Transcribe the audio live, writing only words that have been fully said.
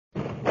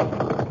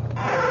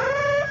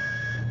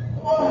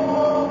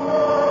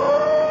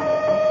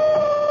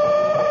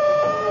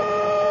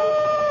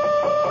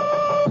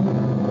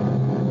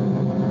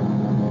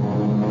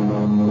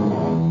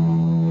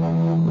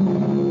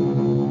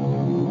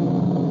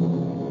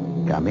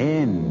Come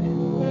in.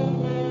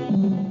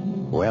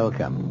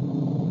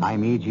 Welcome.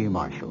 I'm E.G.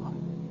 Marshall.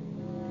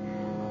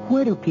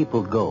 Where do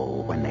people go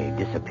when they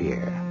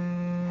disappear?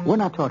 We're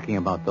not talking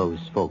about those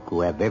folk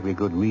who have every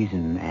good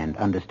reason and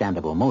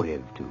understandable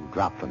motive to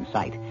drop from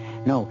sight.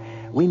 No,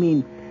 we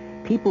mean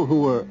people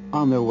who were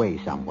on their way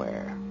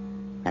somewhere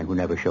and who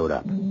never showed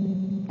up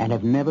and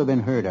have never been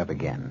heard of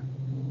again.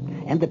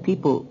 And the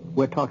people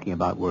we're talking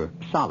about were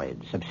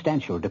solid,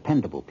 substantial,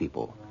 dependable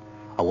people.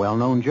 A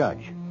well-known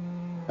judge,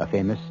 a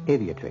famous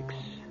aviatrix,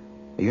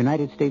 a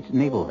United States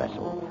naval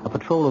vessel, a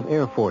patrol of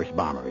Air Force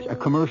bombers, a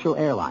commercial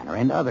airliner,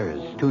 and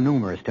others too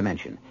numerous to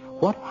mention.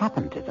 What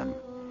happened to them?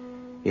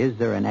 Is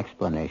there an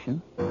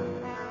explanation?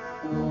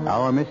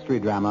 Our mystery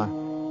drama,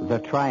 The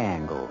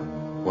Triangle,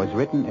 was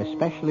written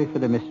especially for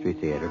the Mystery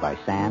Theater by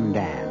Sam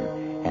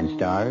Dan and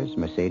stars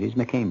Mercedes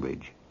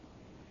McCambridge.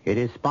 It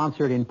is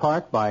sponsored in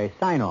part by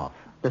Sign-Off,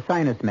 the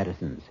sinus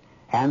medicines,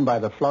 and by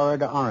the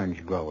Florida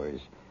orange growers.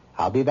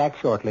 I'll be back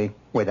shortly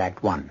with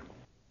Act One.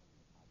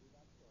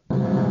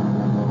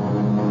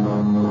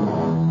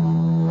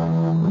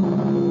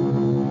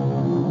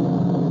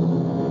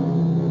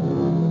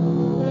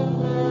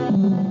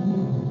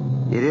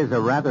 It is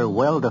a rather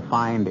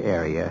well-defined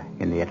area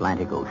in the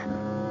Atlantic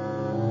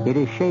Ocean. It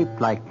is shaped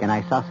like an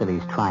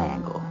isosceles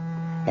triangle.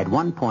 At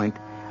one point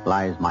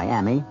lies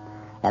Miami,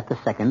 at the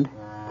second,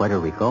 Puerto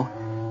Rico,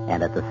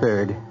 and at the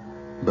third,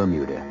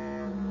 Bermuda.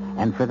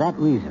 And for that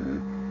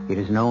reason, it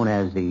is known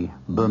as the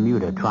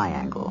Bermuda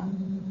Triangle.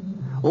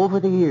 Over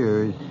the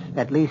years,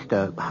 at least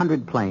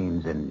 100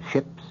 planes and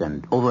ships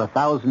and over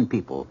 1,000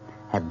 people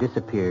have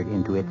disappeared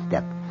into its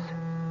depths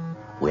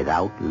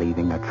without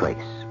leaving a trace,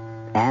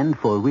 and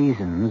for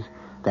reasons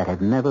that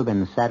have never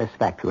been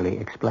satisfactorily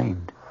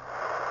explained.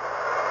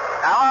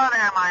 Hello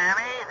there,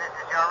 Miami. This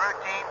is your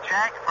routine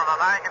check from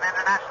American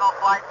International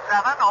Flight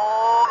 7,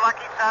 Old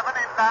Lucky 7,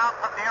 inbound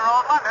from near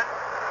Old London.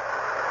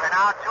 We're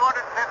now 215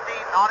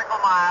 nautical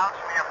miles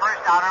from your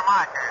first outer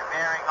marker,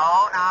 bearing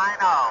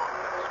 090.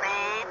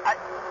 Speed...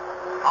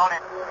 hold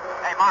it.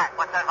 Hey, Mark,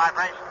 what's that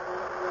vibration?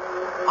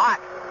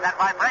 Mark, that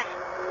vibration.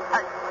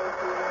 Hey,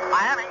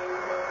 Miami,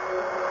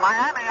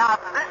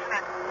 our position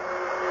is...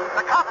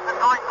 The compass is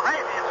going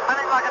crazy. It's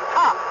spinning like a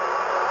top.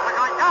 We're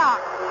going down.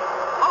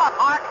 Pull up,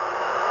 Mark.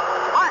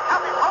 Mark,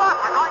 help me pull up.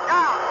 We're going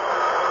down.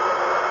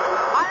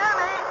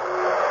 Miami,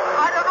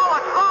 I don't know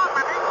what's wrong.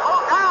 We're being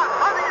pulled down.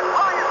 Something is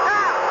pulling us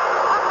down.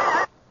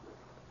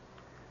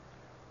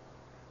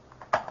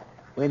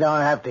 We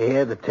don't have to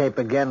hear the tape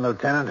again,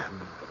 Lieutenant.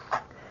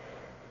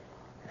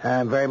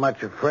 I'm very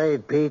much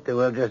afraid, Pete, that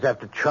we'll just have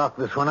to chalk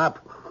this one up.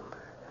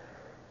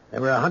 There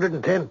were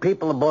 110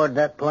 people aboard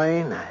that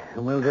plane,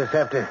 and we'll just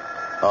have to...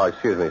 Oh,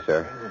 excuse me,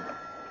 sir.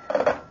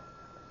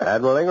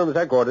 Admiral Ingram's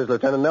headquarters,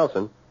 Lieutenant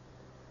Nelson.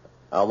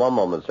 One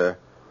moment, sir.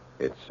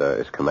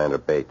 It's Commander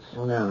Bates.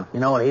 No, you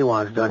know what he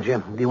wants, don't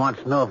you? He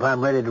wants to know if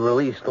I'm ready to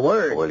release the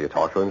word. Will you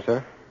talk to him,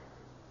 sir?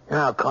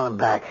 I'll call him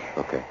back.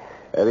 Okay.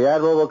 The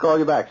Admiral will call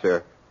you back,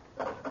 sir.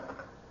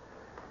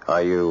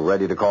 Are you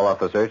ready to call off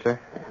the search,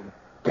 sir?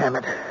 Damn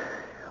it.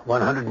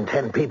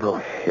 110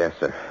 people. Yes,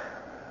 sir.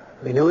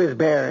 We knew his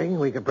bearing.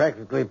 We could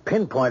practically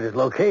pinpoint his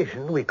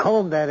location. We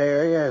combed that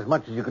area as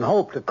much as you can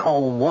hope to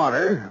comb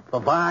water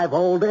for 5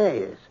 whole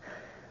days.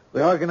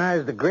 We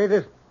organized the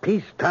greatest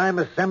peacetime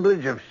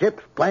assemblage of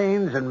ships,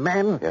 planes, and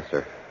men. Yes,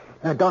 sir.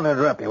 Now, don't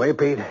interrupt me, will you,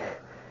 Pete?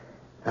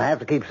 I have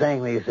to keep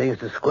saying these things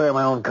to square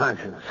my own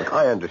conscience.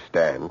 I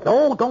understand.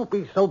 No, don't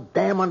be so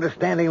damn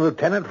understanding,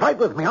 Lieutenant. Fight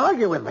with me.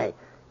 Argue with me.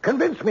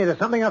 Convince me there's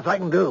something else I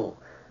can do.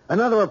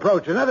 Another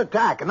approach, another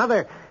tack,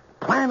 another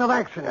plan of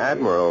action.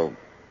 Admiral...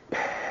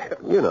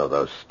 You know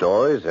those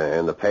stories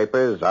in the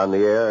papers on the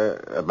air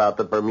about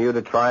the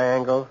Bermuda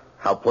Triangle?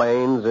 How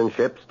planes and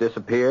ships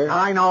disappear?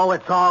 I know,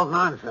 it's all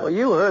nonsense. Well,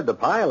 you heard the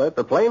pilot.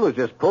 The plane was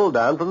just pulled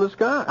down from the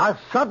sky. A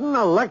sudden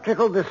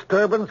electrical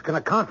disturbance can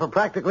account for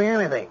practically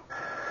anything.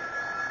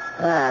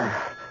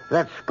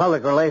 That's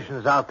public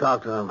relations. I'll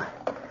talk to them.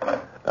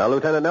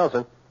 Lieutenant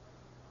Nelson.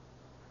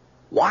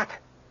 What?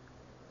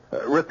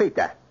 Repeat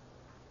that.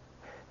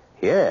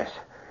 Yes,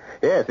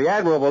 the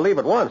Admiral will leave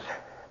at once.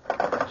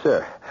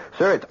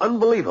 Sir, it's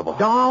unbelievable.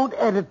 Don't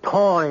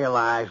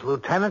editorialize,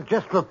 Lieutenant.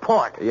 Just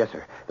report. Yes,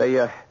 sir. They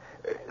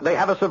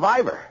have a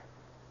survivor.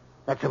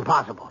 That's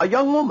impossible. A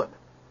young woman.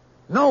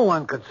 No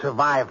one could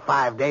survive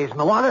 5 days in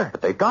the water.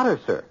 But they've got her,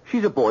 sir.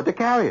 She's aboard the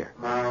carrier.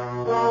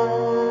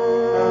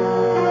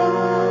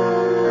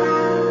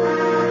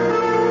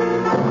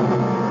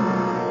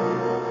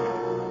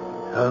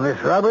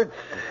 Miss Roberts,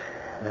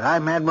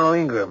 I'm Admiral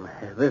Ingram.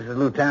 This is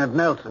Lieutenant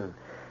Nelson.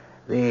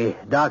 The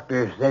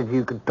doctor said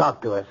you could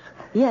talk to us.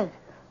 Yes.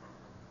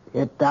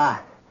 It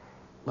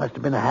must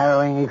have been a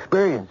harrowing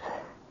experience.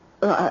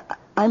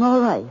 I'm all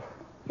right.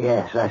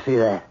 Yes, I see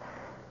that.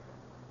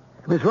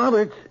 Miss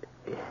Roberts,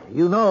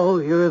 you know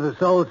you're the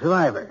sole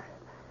survivor.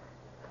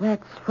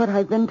 That's what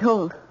I've been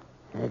told.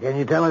 Can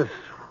you tell us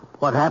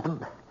what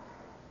happened?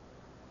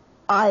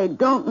 I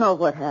don't know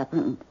what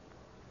happened.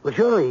 Well,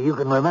 surely you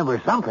can remember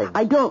something.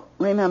 I don't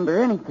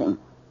remember anything.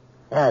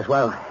 Yes,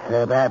 well,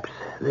 perhaps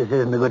this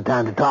isn't a good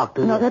time to talk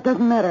to you. No, that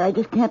doesn't matter. I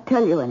just can't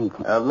tell you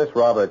anything. Miss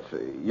Roberts,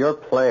 your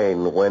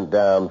plane went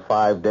down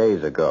 5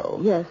 days ago.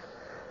 Yes,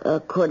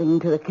 according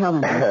to the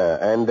calendar.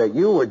 And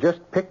you were just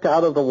picked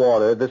out of the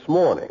water this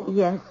morning.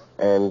 Yes.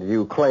 And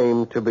you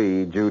claim to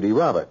be Judy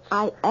Roberts.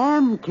 I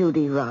am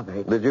Judy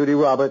Roberts. The Judy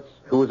Roberts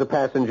who was a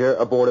passenger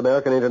aboard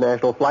American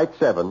International Flight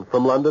 7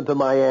 from London to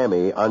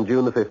Miami on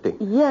June the 15th.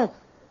 Yes.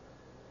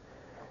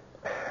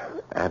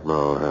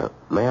 Admiral,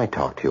 may I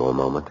talk to you a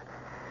moment?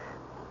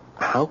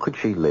 How could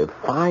she live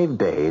 5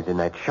 days in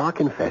that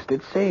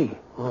shark-infested sea?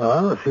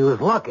 Well, she was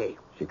lucky.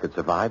 She could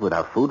survive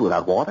without food,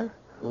 without water?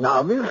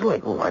 Obviously.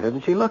 Well, why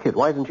doesn't she look it?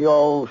 Why isn't she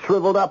all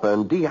shriveled up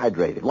and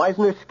dehydrated? Why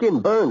isn't her skin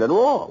burned and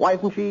raw? Why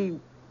isn't she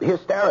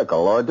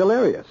hysterical or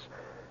delirious?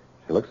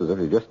 She looks as if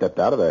she just stepped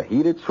out of a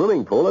heated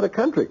swimming pool at a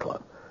country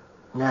club.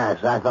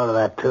 Yes, I thought of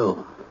that,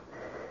 too.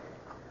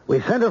 We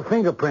sent her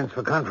fingerprints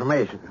for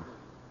confirmation.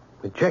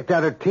 We checked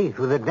out her teeth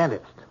with a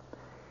dentist.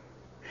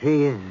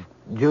 She's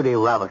Judy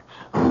Roberts.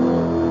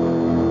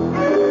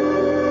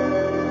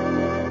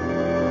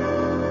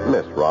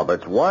 Miss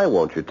Roberts, why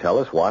won't you tell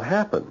us what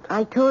happened?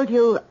 I told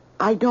you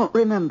I don't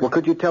remember. Well,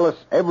 could you tell us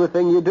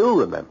everything you do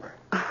remember?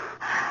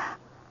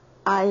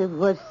 I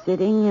was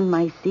sitting in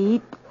my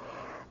seat.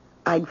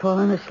 I'd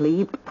fallen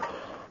asleep.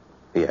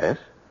 Yes?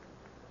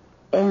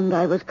 And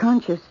I was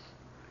conscious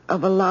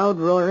of a loud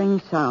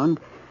roaring sound.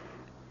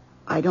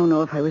 I don't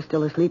know if I was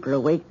still asleep or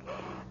awake.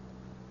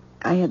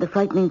 I had the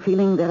frightening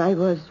feeling that I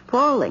was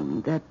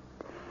falling, that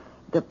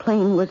the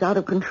plane was out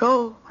of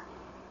control.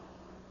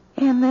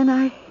 And then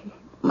I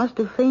must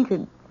have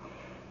fainted,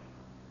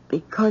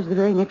 because the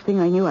very next thing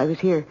I knew, I was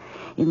here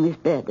in this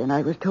bed, and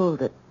I was told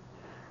that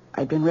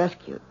I'd been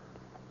rescued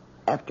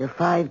after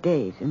 5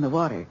 days in the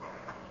water,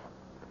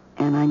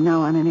 and I'm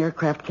now on an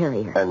aircraft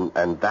carrier.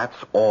 And that's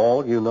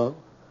all you know?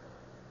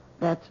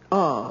 That's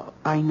all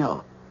I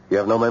know. You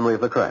have no memory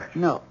of the crash?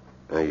 No.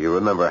 You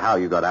remember how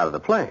you got out of the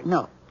plane?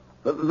 No.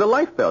 The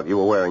life belt you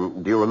were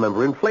wearing, do you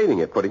remember inflating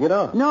it, putting it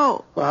on?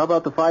 No. Well, how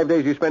about the 5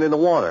 days you spent in the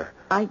water?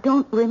 I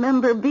don't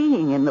remember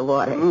being in the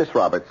water. Miss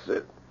Roberts,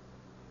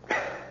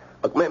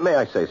 look, may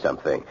I say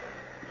something?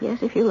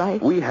 Yes, if you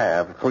like. We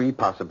have 3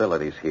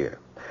 possibilities here.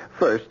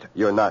 First,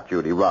 you're not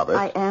Judy Roberts.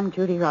 I am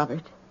Judy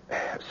Roberts.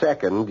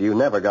 Second, you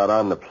never got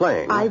on the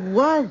plane. I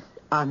was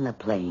on the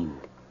plane.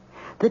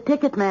 The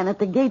ticket man at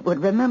the gate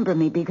would remember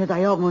me because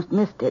I almost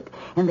missed it,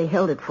 and they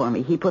held it for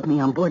me. He put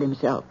me on board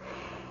himself.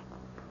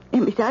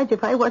 And besides,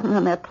 if I wasn't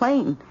on that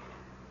plane,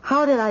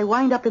 how did I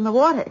wind up in the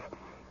water?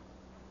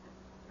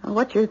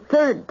 What's your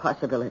third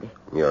possibility?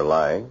 You're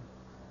lying.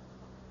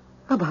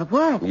 About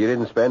what? You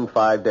didn't spend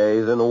 5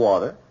 days in the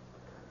water?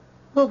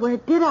 Well, where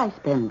did I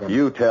spend them?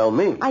 You tell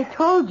me. I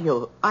told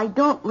you. I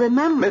don't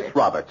remember. Miss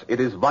Roberts, it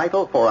is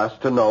vital for us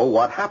to know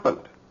what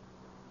happened.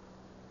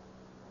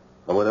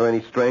 And were there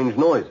any strange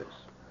noises?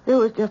 There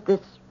was just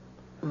this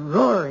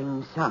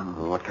roaring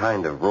sound. What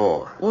kind of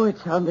roar? Oh, it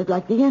sounded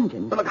like the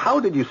engine. But look,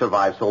 how did you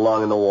survive so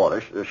long in the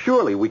water?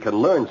 Surely we can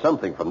learn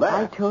something from that.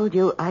 I told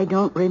you I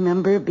don't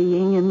remember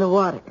being in the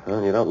water.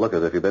 Well, you don't look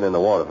as if you've been in the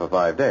water for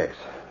 5 days.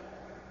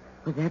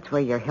 Well, that's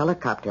where your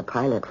helicopter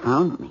pilot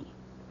found me.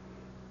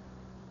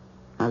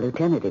 Now,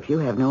 Lieutenant, if you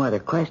have no other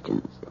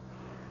questions,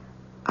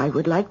 I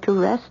would like to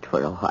rest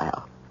for a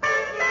while.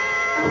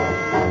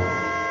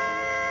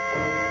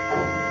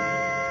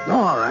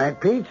 All right,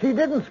 Pete. She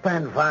didn't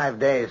spend 5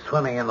 days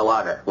swimming in the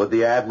water. Would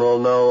the Admiral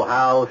know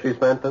how she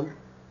spent them?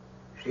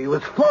 She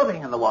was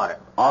floating in the water.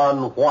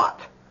 On what?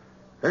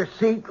 Her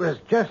seat was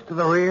just to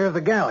the rear of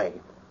the galley.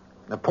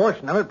 A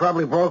portion of it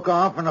probably broke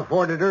off and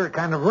afforded her a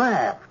kind of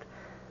raft.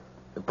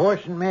 The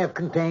portion may have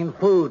contained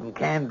food and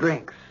canned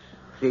drinks.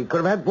 She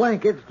could have had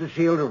blankets to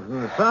shield her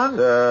from the sun.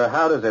 Sir,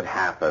 how does it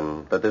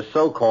happen that this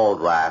so-called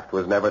raft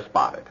was never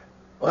spotted?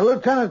 Well,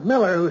 Lieutenant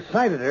Miller, who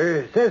sighted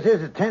her, says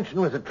his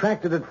attention was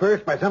attracted at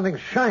first by something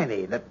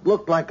shiny that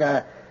looked like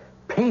a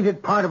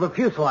painted part of a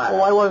fuselage.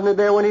 Well, why wasn't it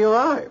there when he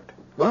arrived?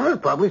 Well,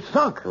 it probably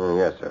sunk.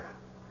 Yes, sir.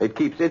 It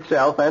keeps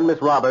itself and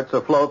Miss Roberts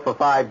afloat for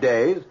 5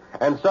 days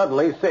and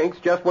suddenly sinks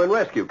just when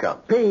rescue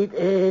comes. Pete,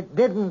 it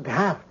didn't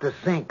have to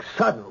sink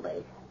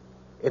suddenly.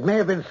 It may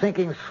have been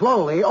sinking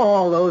slowly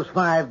all those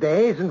 5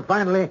 days and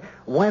finally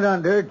went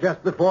under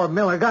just before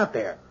Miller got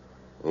there.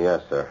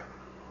 Yes, sir.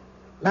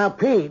 Now,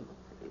 Pete,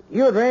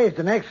 you had raised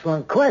an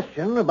excellent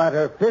question about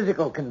her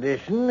physical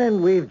condition,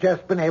 and we've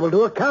just been able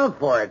to account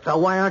for it. So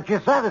why aren't you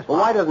satisfied? Well,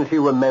 why doesn't she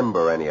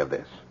remember any of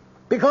this?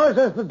 Because,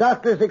 as the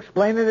doctors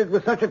explained it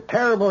was such a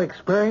terrible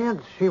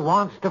experience, she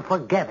wants to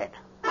forget it.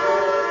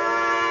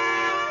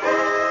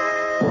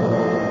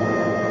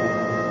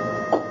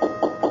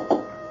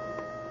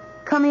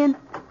 Come in.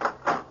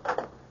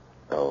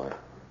 Oh,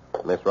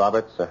 Miss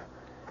Roberts,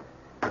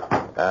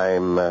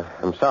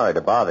 I'm sorry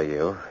to bother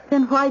you.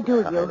 Then why do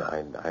you?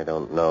 I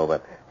don't know,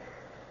 but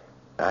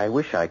I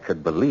wish I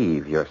could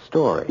believe your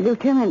story.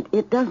 Lieutenant,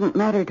 it doesn't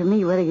matter to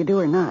me whether you do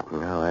or not.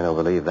 No, I don't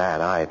believe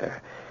that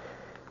either.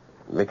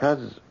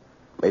 Because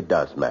it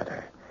does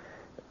matter.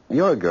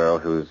 You're a girl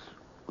who's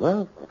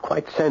Well,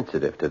 quite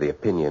sensitive to the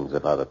opinions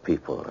of other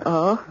people.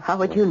 Oh, how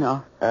would you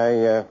know?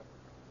 I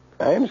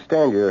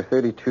understand you're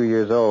 32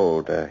 years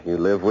old. You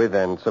live with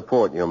and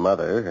support your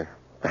mother.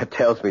 That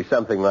tells me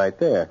something right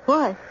there.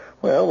 Why?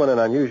 Well, when an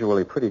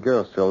unusually pretty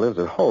girl still lives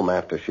at home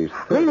after she's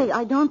 30... Really,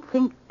 I don't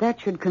think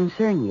that should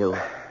concern you.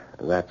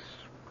 That's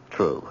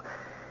true.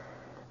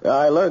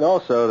 I learned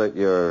also that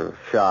you're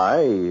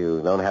shy, you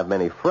don't have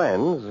many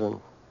friends, and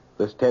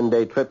this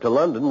 10-day trip to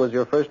London was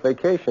your first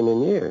vacation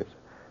in years.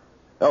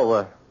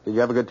 Oh, did you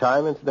have a good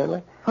time,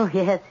 incidentally? Oh,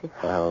 yes.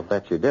 I'll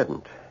bet you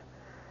didn't.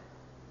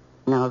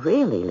 Now,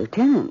 really,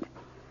 Lieutenant,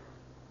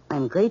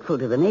 I'm grateful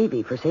to the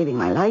Navy for saving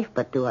my life,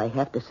 but do I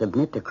have to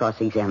submit to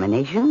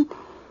cross-examination?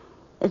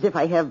 As if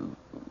I have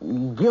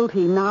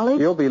guilty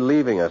knowledge? You'll be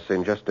leaving us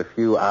in just a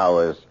few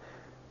hours.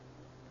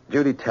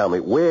 Judy, tell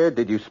me, where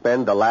did you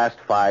spend the last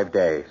 5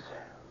 days?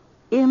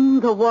 In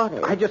the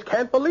water. I just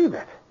can't believe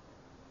it.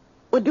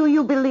 Well, do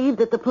you believe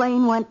that the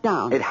plane went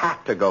down? It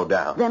had to go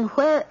down. Then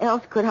where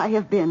else could I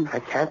have been? I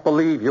can't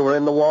believe you were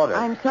in the water.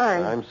 I'm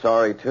sorry. I'm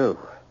sorry, too.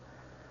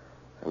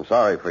 I'm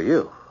sorry for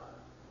you.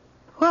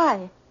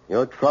 Why?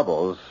 Your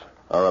troubles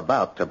are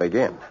about to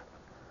begin.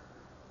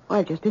 Well,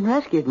 I've just been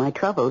rescued. My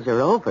troubles are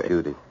over.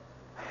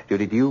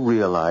 Judy, do you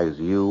realize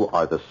you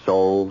are the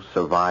sole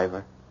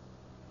survivor?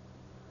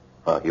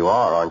 You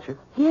are, aren't you?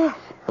 Yes.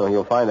 Well,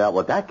 you'll find out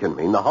what that can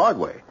mean the hard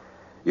way.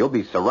 You'll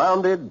be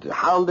surrounded,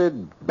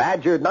 hounded,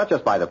 badgered, not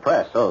just by the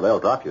press. Oh, they'll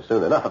drop you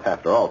soon enough.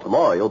 After all,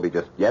 tomorrow you'll be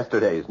just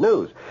yesterday's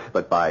news.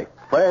 But by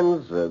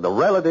friends, the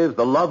relatives,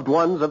 the loved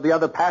ones of the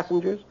other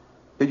passengers.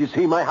 Did you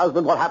see my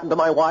husband? What happened to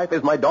my wife?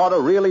 Is my daughter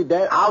really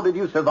dead? How did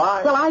you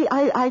survive? Well,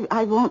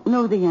 I won't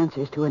know the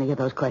answers to any of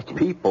those questions.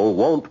 People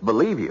won't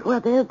believe you.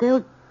 Well,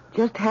 they'll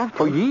just have to.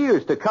 For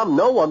years to come,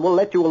 no one will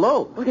let you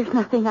alone. Well, there's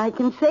nothing I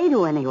can say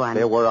to anyone.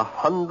 There were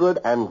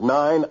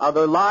 109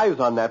 other lives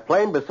on that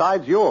plane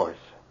besides yours.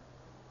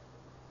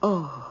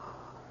 Oh.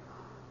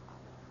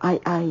 I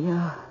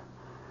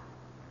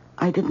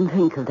didn't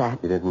think of that.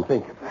 You didn't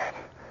think of that?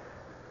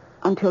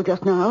 Until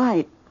just now,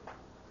 I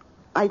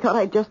thought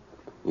I'd just...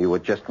 You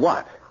would just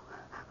what?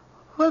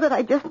 Well, that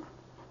I'd just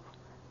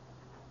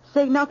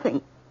say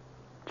nothing.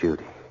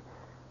 Judy,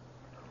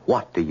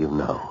 what do you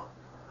know?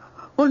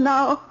 Well,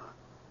 now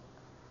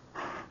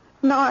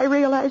I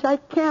realize I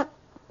can't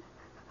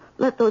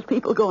let those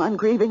people go on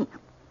grieving.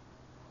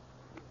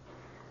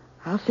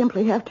 I'll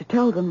simply have to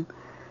tell them,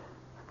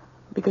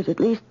 because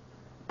at least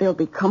they'll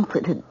be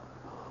comforted.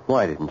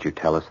 Why didn't you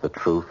tell us the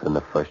truth in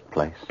the first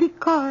place?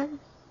 Because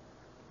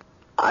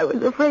I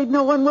was afraid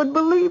no one would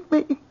believe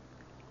me.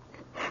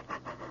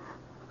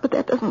 But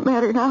that doesn't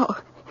matter now.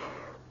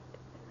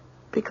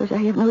 Because I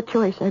have no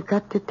choice. I've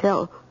got to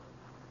tell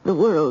the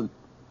world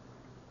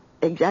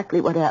exactly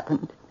what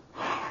happened.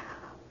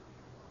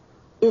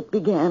 It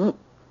began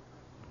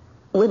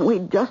when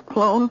we'd just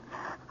flown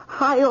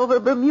high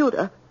over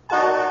Bermuda.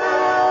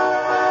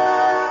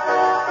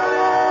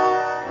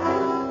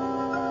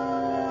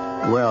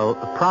 Well,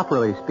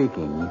 properly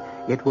speaking,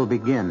 it will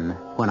begin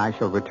when I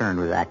shall return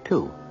with Act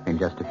Two in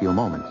just a few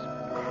moments.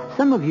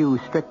 Some of you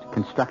strict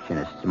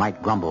constructionists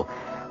might grumble,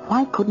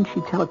 why couldn't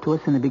she tell it to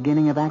us in the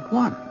beginning of Act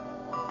One?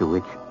 To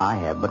which I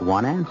have but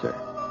one answer.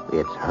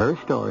 It's her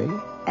story,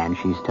 and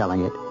she's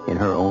telling it in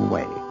her own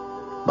way.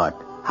 But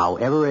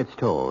however it's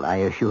told, I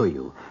assure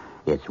you,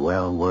 it's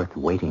well worth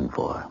waiting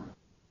for.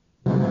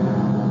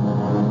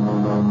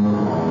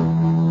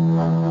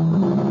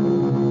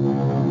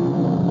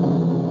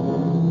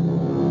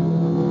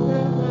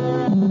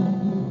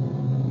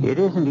 It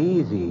isn't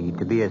easy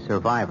to be a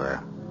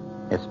survivor,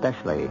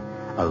 especially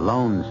a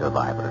lone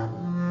survivor.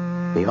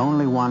 The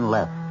only one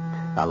left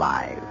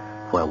alive,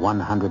 where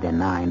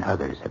 109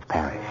 others have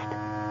perished.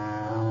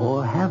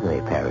 Or have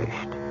they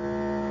perished?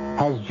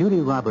 Has Judy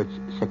Roberts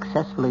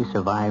successfully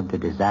survived a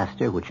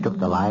disaster which took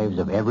the lives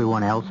of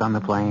everyone else on the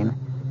plane?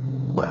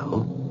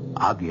 Well,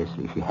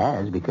 obviously she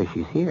has, because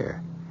she's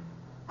here.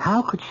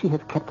 How could she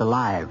have kept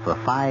alive for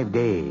 5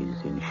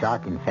 days in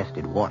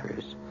shark-infested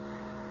waters?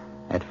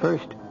 At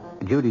first,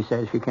 Judy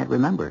says she can't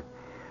remember.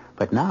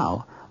 But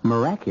now,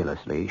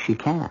 miraculously, she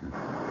can.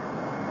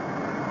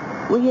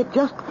 We had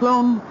just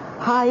flown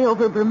high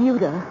over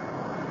Bermuda,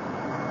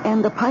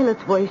 and the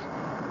pilot's voice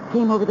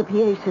came over the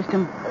PA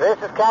system. This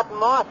is Captain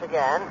Moss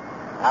again.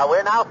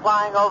 We're now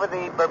flying over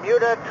the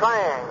Bermuda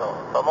Triangle.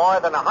 For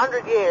more than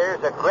 100 years,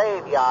 a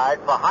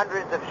graveyard for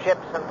hundreds of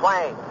ships and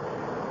planes.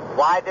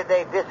 Why did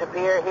they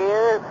disappear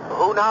here?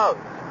 Who knows?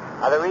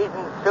 Are the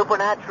reasons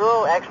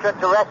supernatural,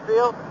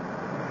 extraterrestrial?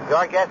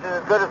 Your guess is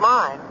as good as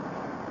mine.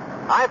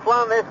 I've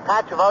flown this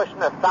patch of ocean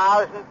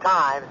 1,000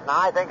 times, and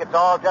I think it's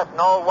all just an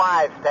old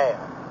wives' tale.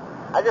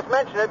 I just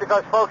mention it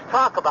because folks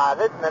talk about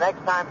it, and the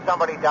next time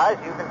somebody does,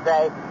 you can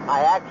say,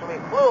 I actually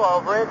flew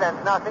over it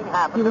and nothing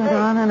happened He to me. went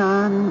on and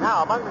on,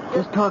 Now, among the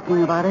just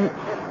talking about it,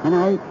 and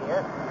I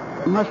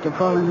must have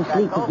fallen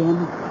asleep again.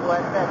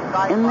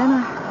 And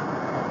then,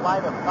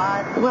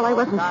 well, I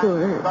wasn't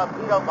sure.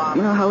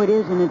 You know how it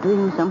is in a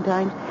dream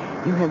sometimes?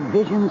 You have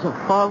visions of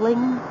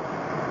falling,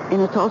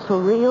 and it's also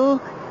real.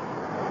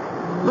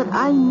 But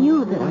I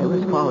knew that I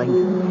was falling.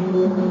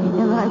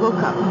 And I woke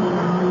up.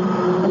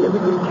 And there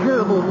was this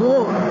terrible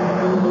roar.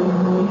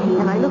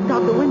 And I looked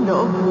out the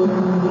window,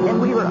 and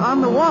we were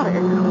on the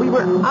water. We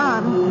were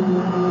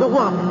on the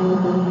water.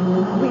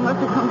 We must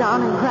have come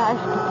down and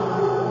crashed.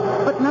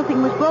 But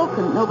nothing was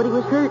broken. Nobody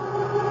was hurt.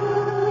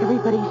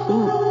 Everybody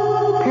seemed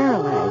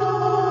paralyzed.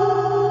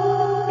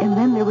 And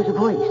then there was a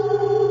voice.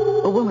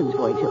 A woman's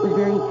voice. It was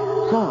very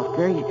soft,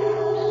 very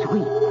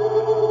sweet.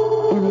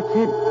 And it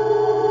said,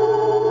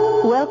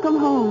 "Welcome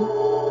home.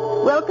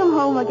 Welcome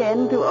home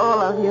again to all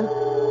of you." I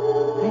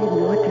didn't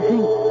know what to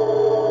think.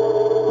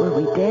 Were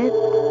we dead?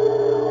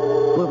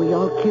 Were we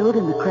all killed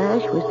in the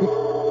crash? Was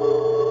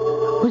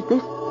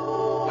this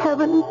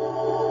heaven?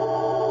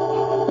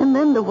 And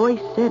then the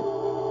voice said,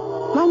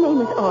 "My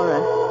name is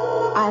Aura.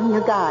 I'm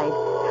your guide.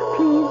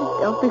 Please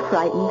don't be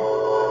frightened.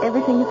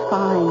 Everything is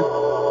fine.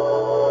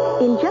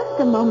 In just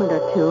a moment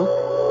or two,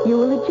 you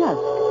will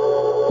adjust.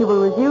 You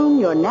will resume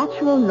your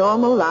natural,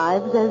 normal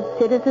lives as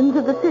citizens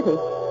of the city.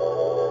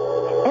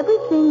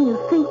 Everything you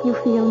think you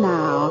feel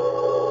now,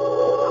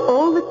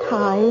 all the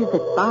ties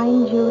that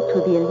bind you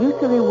to the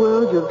illusory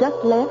world you've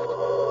just left,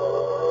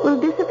 will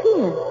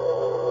disappear.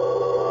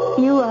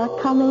 You are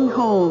coming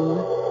home.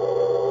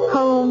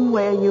 Home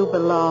where you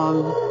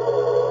belong."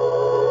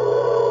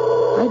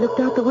 I looked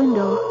out the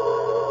window.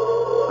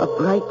 A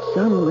bright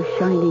sun was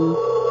shining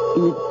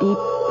in a deep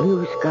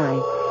blue sky.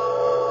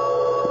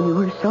 We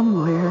were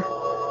somewhere.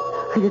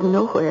 I didn't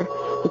know where.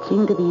 It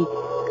seemed to be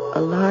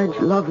a large,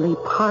 lovely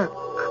park.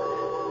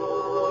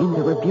 And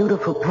there were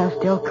beautiful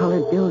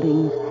pastel-colored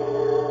buildings.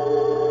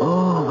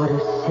 Oh, what a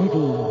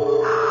city.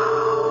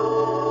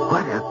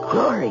 What a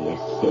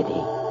glorious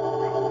city.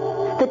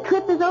 "The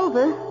trip is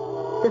over.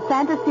 The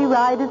fantasy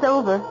ride is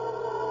over."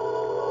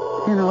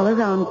 And all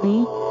around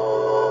me,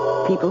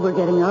 people were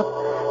getting up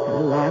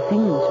and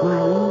laughing and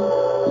smiling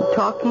and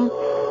talking.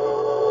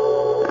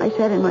 I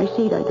sat in my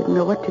seat. I didn't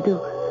know what to do,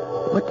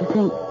 what to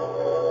think.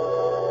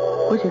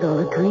 Was it all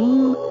a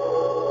dream?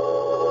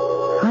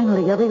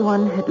 Finally,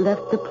 everyone had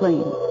left the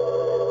plane.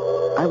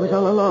 I was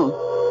all alone.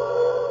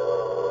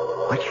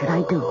 What should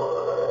I do?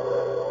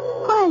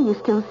 "Why are you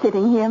still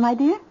sitting here, my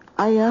dear?"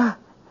 I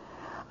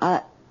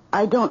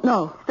don't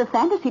know. "The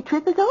fantasy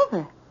trip is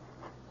over."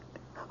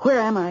 "Where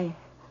am I?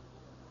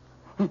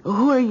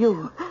 Who are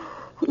you?"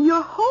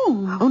 "You're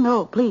home." "Oh,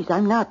 no, please,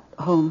 I'm not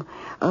home.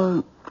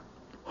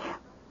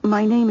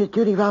 My name is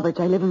Judy Roberts.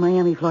 I live in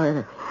Miami,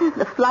 Florida."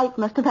 "The flight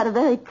must have had a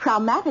very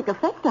traumatic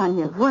effect on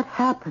you." "What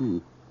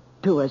happened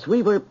to us?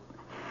 We were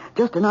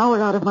just an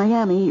hour out of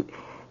Miami,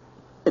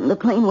 and the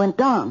plane went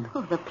down."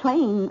 "Oh, the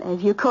plane,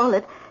 as you call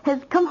it, has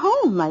come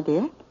home, my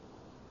dear."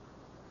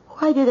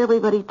 "Why did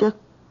everybody just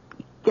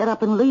get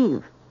up and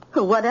leave?"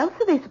 "Well, what else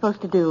are they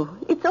supposed to do?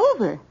 It's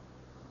over."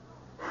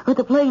 "But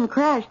the plane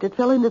crashed. It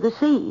fell into the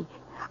sea."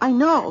 "I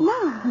know."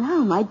 No,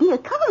 my dear,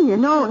 calm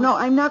yourself. No,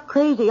 I'm not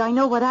crazy. I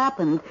know what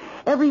happened.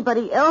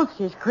 Everybody else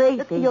is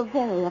crazy. You're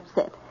very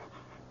upset.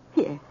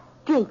 Here,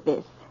 drink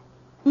this.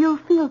 You'll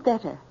feel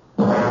better.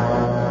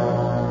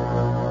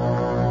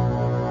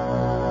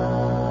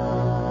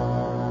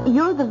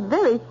 You're the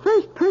very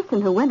first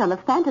person who went on a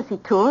fantasy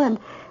tour and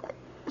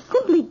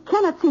simply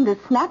cannot seem to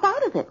snap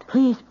out of it.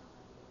 Please,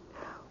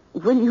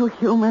 will you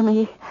humor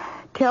me?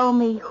 Tell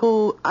me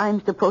who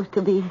I'm supposed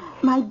to be.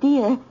 My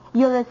dear,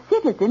 you're a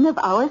citizen of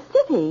our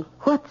city.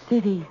 What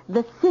city?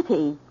 The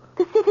city.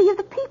 The city of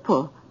the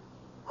people.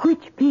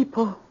 Which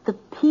people? The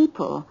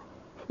people.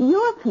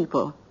 Your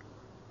people.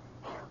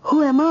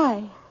 Who am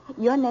I?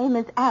 Your name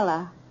is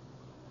Allah.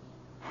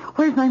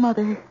 Where's my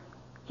mother?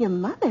 Your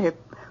mother?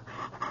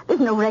 There's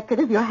no record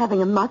of your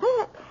having a mother.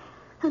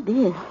 Oh,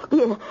 dear.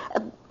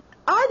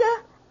 Arda,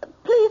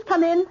 please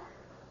come in.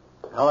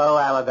 Hello,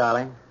 Alla,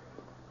 darling.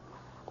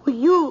 Well,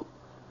 you're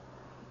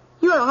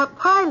our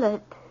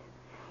pilot.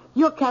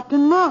 You're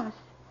Captain Moss.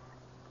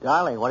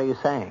 Darling, what are you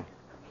saying?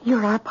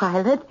 You're our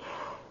pilot.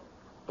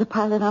 The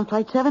pilot on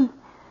Flight 7.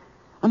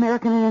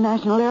 American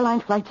International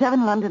Airlines, Flight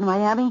 7, London,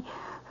 Miami.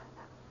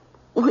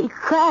 We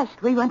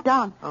crashed. We went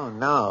down. Oh,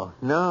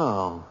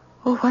 no.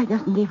 Oh, why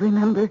doesn't he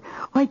remember?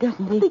 Why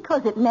doesn't he?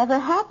 Because it never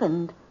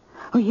happened.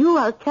 Oh, you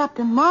are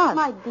Captain Moss.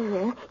 My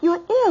dear, you're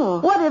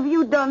ill. What have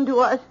you done to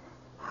us?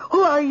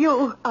 Who are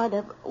you?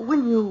 Arda,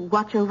 will you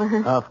watch over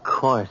her? Of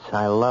course.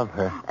 I love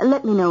her.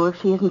 Let me know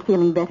if she isn't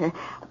feeling better.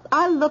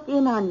 I'll look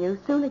in on you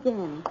soon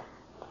again.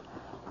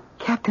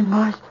 Captain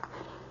Moss,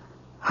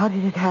 how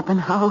did it happen?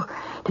 How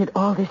did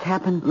all this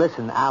happen?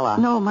 Listen, Alla.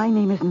 No, my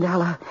name isn't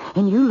Alla.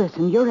 And you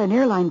listen. You're an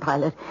airline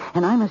pilot,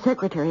 and I'm a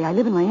secretary. I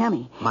live in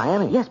Miami.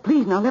 Miami? Yes,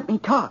 please, now let me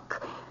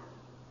talk.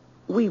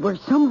 We were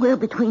somewhere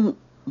between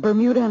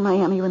Bermuda and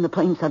Miami when the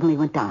plane suddenly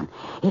went down.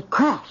 It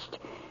crashed.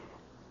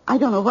 I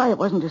don't know why it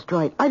wasn't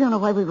destroyed. I don't know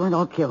why we weren't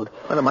all killed.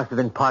 Well, it must have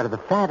been part of the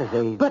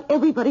fantasy. But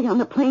everybody on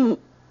the plane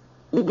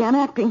began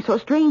acting so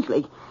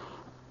strangely.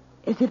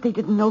 As if they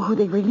didn't know who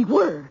they really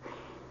were.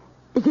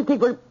 As if they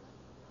were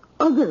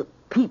other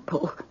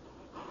people.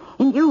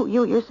 And you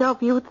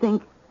yourself, you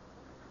think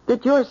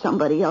that you're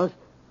somebody else.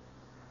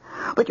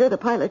 But you're the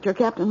pilot. You're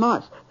Captain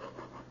Moss.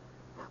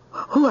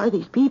 Who are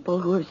these people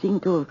who have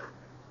seemed to have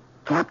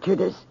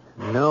captured us?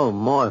 No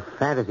more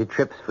fantasy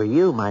trips for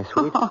you, my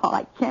sweet. Oh,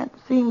 I can't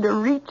seem to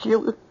reach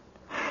you.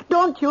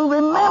 Don't you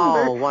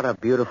remember? Oh, what a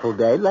beautiful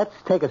day. Let's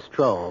take a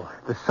stroll.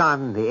 The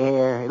sun, the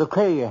air, it'll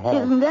clear your head.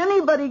 Isn't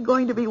anybody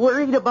going to be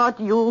worried about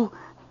you?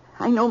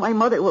 I know my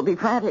mother will be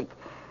frantic.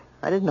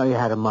 I didn't know you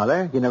had a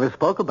mother. You never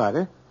spoke about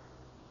her.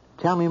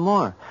 Tell me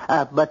more.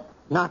 But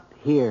not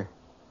here.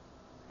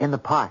 In the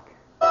park.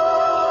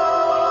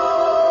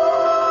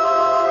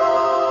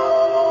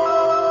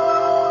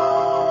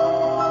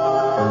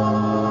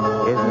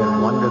 Isn't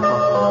it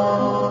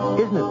wonderful?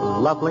 Isn't it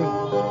lovely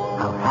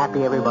how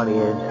happy everybody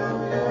is?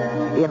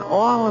 In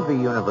all of the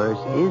universe,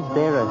 is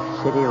there a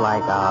city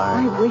like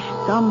ours? I wish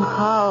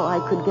somehow I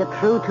could get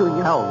through to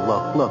you.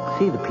 Oh, look.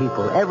 See the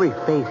people. Every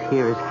face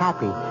here is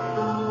happy.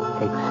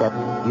 Except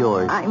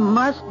yours. I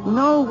must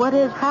know what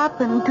has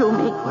happened to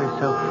me. We're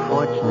so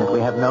fortunate. We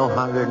have no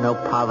hunger, no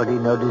poverty,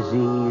 no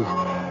disease.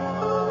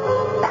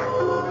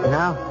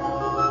 Now,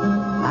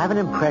 I have an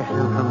impression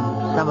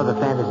from some of the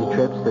fantasy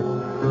trips that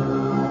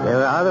there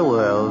are other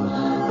worlds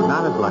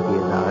not as lucky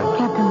as ours.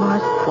 Captain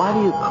Moss. Why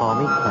do you call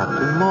me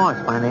Captain Moss?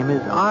 My name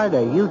is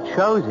Arda. You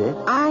chose it.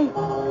 I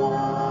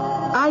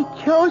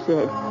chose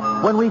it.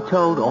 When we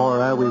told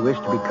Aura we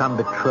wished to become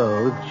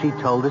betrothed, she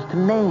told us to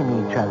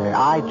name each other.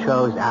 I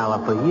chose Alla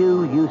for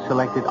you. You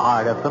selected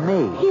Arda for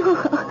me.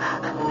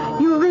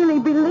 You really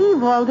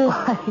believe all this?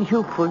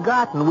 You've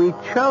forgotten. We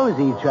chose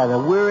each other.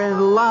 We're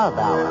in love,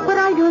 Alla. But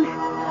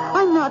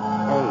I'm not...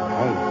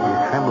 Hey,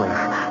 you're trembling.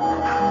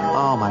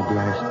 Oh, my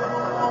dearest.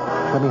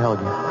 Let me hold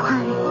you.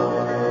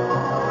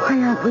 Why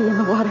aren't we in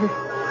the water?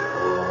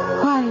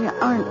 Why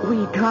aren't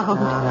we drowned?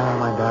 No,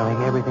 my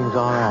darling. Everything's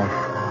all right.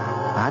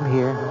 I'm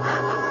here.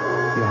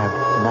 You have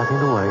nothing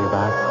to worry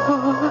about.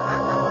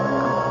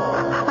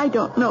 Oh, I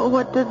don't know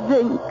what to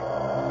think.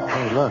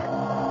 Hey, look.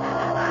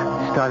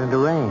 It's starting to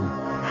rain.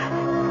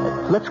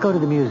 Let's go to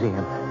the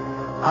museum.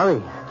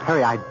 Hurry.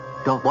 I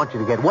don't want you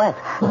to get wet.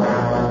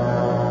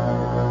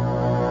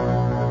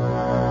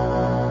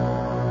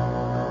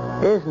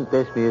 Isn't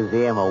this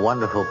museum a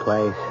wonderful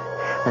place?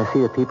 I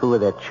see the people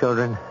with their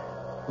children.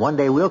 One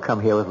day we'll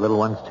come here with little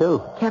ones,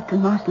 too.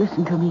 Captain Moss,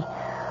 listen to me.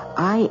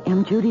 I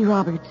am Judy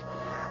Roberts.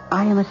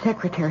 I am a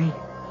secretary.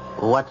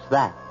 What's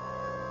that?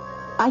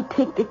 I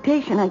take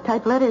dictation. I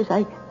type letters.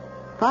 I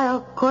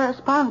file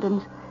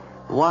correspondence.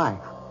 Why?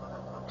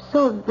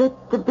 So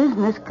that the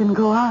business can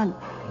go on.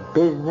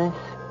 Business?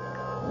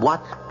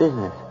 What's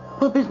business?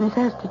 Well, business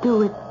has to do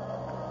with...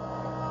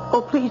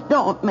 Oh, please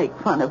don't make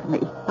fun of me.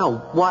 No,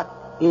 what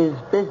is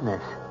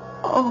business?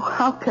 Oh,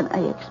 how can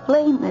I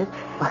explain this?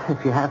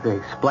 If you have to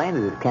explain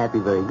it, it can't be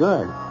very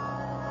good.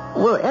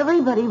 Well,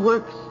 everybody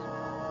works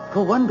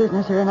for one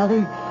business or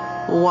another.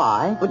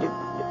 Why?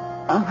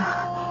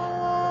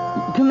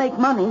 To make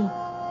money.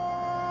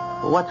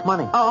 What's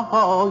money?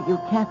 Oh, you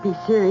can't be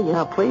serious.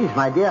 Now, please,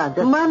 my dear, I'm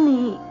just...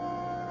 Money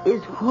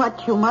is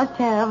what you must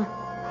have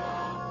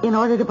in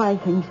order to buy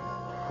things.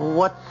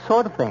 What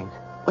sort of things?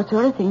 What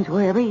sort of things? Well,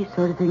 every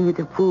sort of thing. You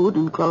get food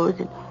and clothes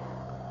and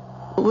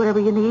whatever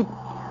you need,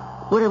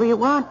 whatever you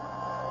want.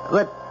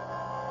 But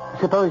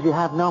suppose you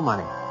have no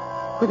money.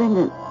 Well, then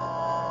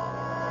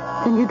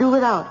you do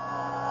without.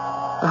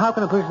 How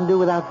can a person do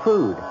without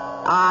food?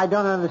 I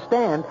don't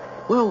understand.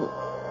 Well,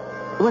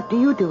 what do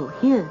you do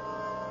here?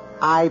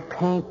 I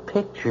paint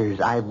pictures.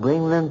 I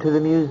bring them to the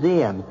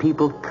museum.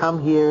 People come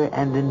here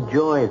and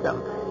enjoy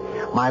them.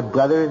 My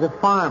brother is a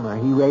farmer.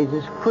 He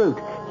raises fruit.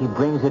 He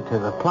brings it to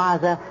the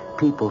plaza.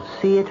 People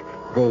see it.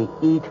 They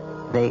eat.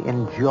 They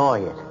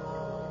enjoy it.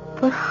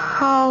 But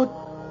how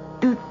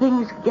do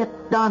things get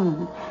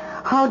done?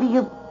 How do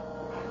you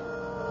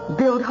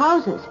build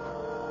houses?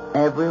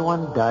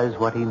 Everyone does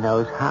what he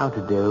knows how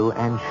to do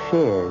and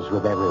shares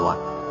with everyone.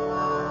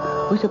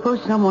 Well,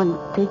 suppose someone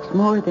takes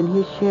more than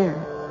his share.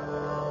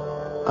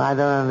 I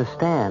don't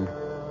understand.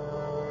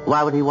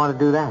 Why would he want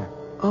to do that?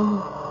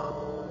 Oh,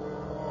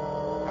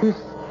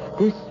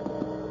 this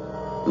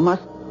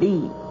must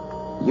be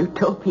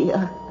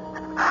utopia.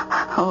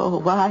 Oh,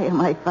 why am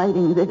I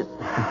fighting this?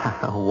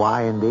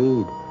 Why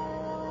indeed?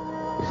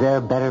 Is there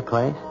a better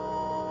place?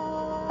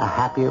 A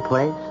happier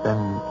place than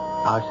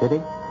our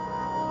city?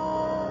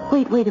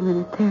 Wait a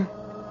minute there.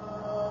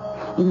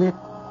 In that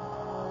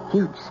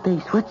huge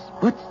space,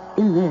 what's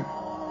in there?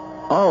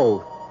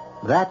 Oh,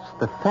 that's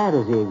the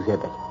fantasy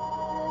exhibit.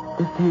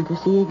 The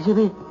fantasy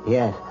exhibit?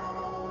 Yes.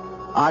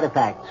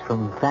 Artifacts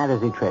from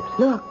fantasy trips.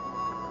 Look.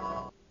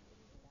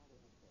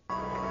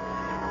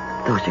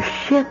 Those are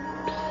ships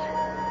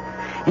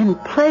and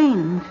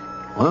planes.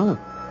 Well,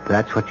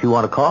 that's what you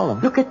want to call them.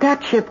 Look at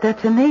that ship.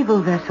 That's a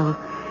naval vessel.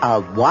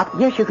 What?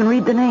 Yes, you can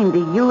read the name, the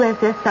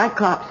USS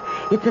Cyclops.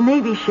 It's a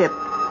Navy ship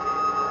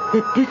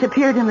that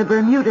disappeared in the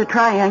Bermuda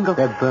Triangle.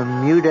 The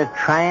Bermuda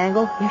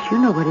Triangle? Yes, you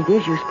know what it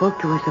is. You spoke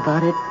to us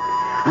about it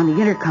on the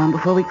intercom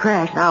before we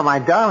crashed. Now, my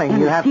darling, and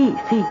you have... See,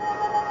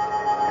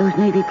 those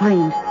Navy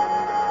planes.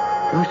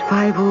 Those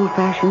 5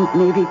 old-fashioned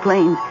Navy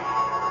planes.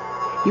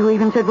 You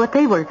even said what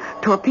they were,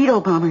 torpedo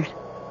bombers.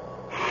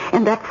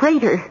 And that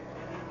freighter,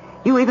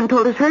 you even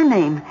told us her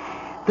name.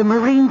 The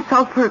marine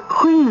sulfur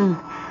queen.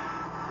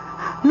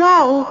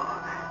 No.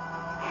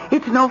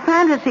 It's no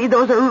fantasy.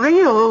 Those are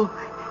real.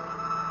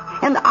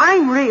 And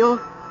I'm real.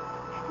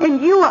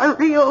 And you are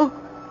real.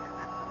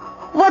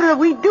 What are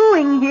we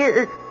doing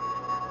here?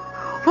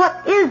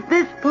 What is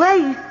this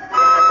place?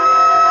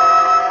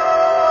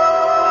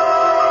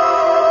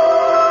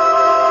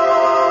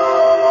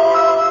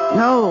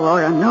 No,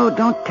 Laura, no,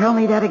 don't tell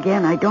me that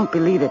again. I don't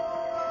believe it.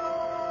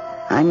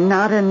 I'm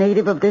not a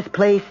native of this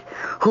place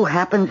who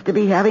happens to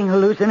be having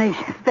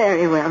hallucinations.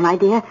 Very well, my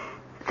dear.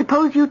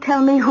 Suppose you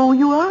tell me who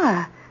you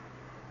are.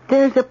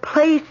 There's a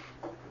place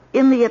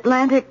in the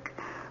Atlantic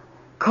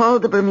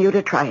called the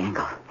Bermuda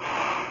Triangle.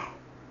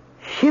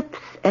 Ships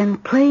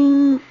and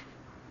planes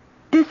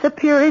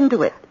disappear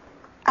into it.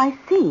 I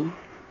see.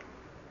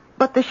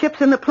 But the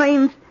ships and the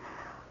planes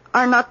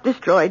are not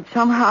destroyed.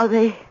 Somehow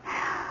they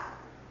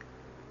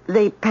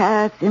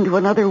pass into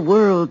another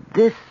world,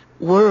 this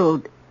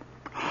world.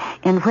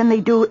 And when they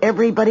do,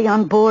 everybody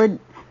on board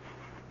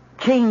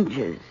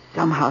changes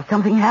somehow.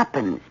 Something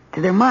happens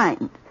to their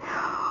minds.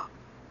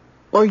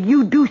 Or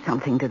you do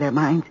something to their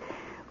minds,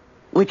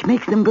 which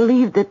makes them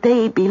believe that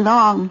they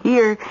belong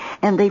here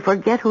and they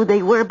forget who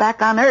they were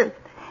back on Earth.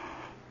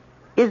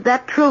 Is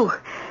that true?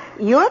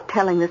 You're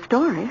telling the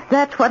story.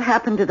 That's what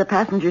happened to the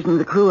passengers and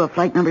the crew of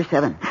Flight Number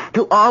 7.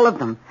 To all of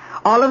them.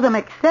 All of them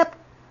except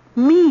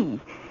me.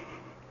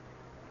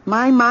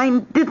 My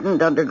mind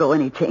didn't undergo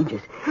any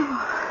changes.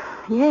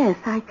 Yes,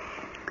 I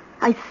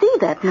see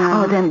that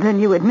now. Oh, then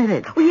you admit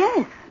it. Oh,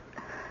 yes.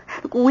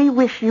 We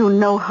wish you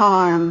no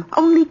harm,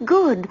 only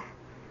good.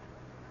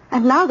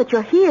 And now that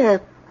you're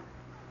here,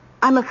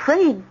 I'm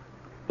afraid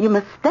you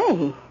must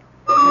stay.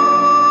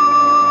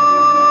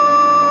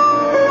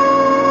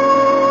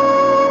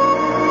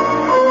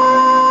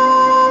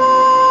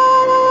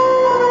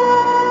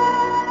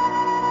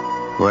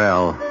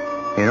 Well,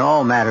 in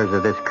all matters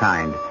of this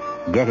kind,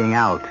 getting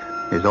out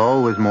is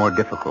always more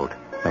difficult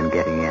than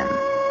getting in.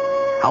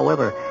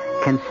 However,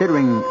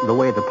 considering the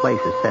way the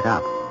place is set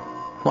up,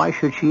 why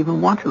should she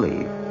even want to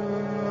leave?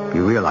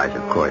 You realize,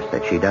 of course,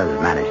 that she does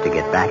manage to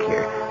get back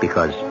here,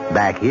 because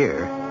back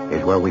here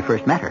is where we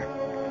first met her.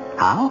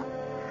 How?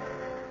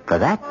 For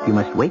that, you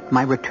must wait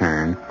my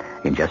return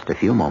in just a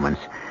few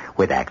moments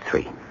with Act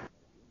 3.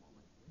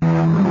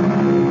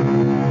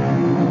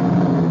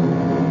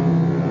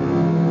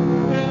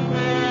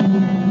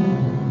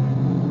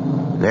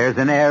 There's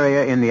an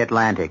area in the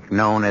Atlantic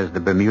known as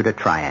the Bermuda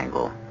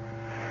Triangle.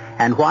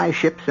 And why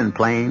ships and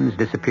planes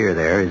disappear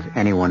there is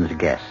anyone's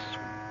guess.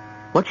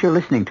 What you're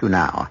listening to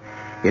now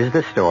is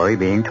the story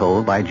being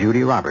told by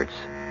Judy Roberts,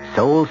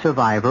 sole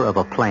survivor of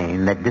a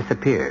plane that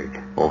disappeared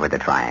over the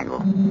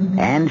triangle.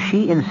 And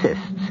she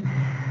insists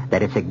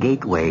that it's a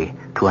gateway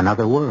to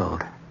another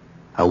world,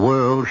 a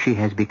world she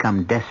has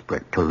become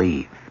desperate to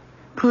leave.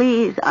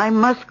 Please, I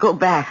must go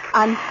back.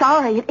 I'm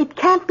sorry. It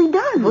can't be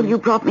done. Well, you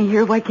brought me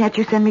here. Why can't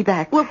you send me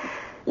back? Well,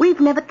 we've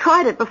never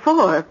tried it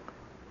before.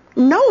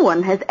 No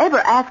one has ever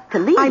asked to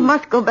leave. I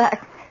must go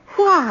back.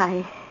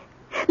 Why?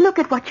 Look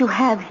at what you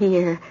have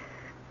here.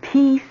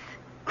 Peace,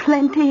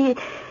 plenty.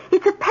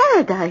 It's a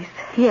paradise.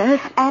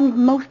 Yes. And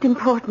most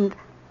important,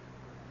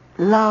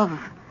 love.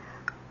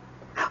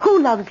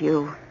 Who loves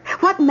you?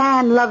 What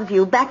man loves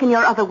you back in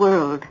your other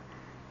world?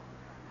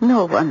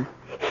 No one.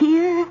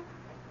 Here,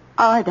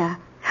 Arda.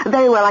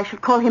 Very well, I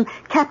should call him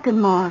Captain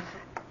Moss.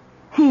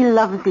 He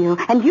loves you,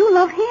 and you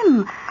love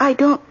him. I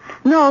don't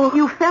know.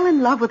 You fell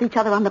in love with each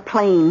other on the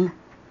plane.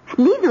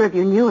 Neither of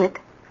you knew it.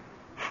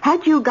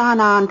 Had you gone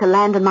on to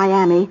land in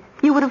Miami,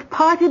 you would have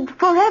parted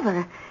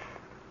forever.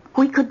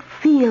 We could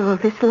feel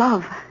this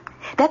love.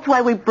 That's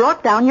why we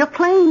brought down your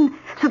plane,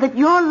 so that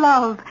your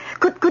love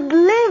could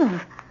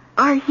live.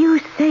 Are you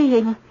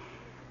saying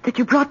that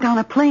you brought down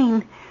a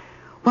plane,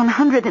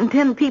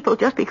 110 people,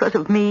 just because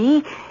of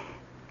me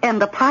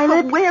and the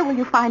pilot? Oh, where will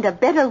you find a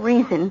better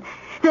reason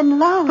than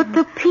love? But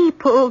the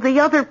people,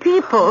 the other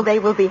people. They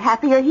will be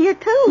happier here,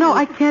 too. No,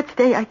 I can't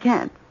stay. I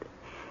can't.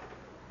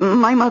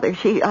 My mother,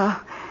 she's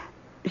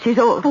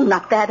old. Oh,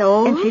 not that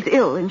old. And she's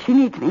ill, and she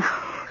needs me.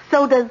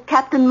 So does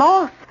Captain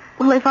Moss.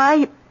 Well, if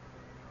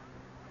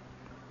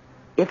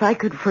I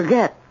could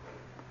forget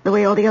the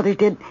way all the others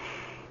did,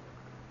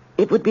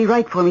 it would be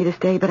right for me to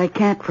stay, but I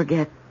can't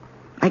forget.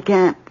 I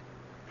can't.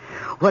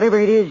 Whatever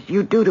it is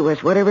you do to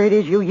us, whatever it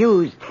is you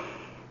use,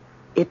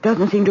 it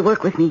doesn't seem to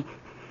work with me.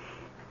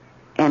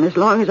 And as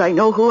long as I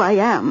know who I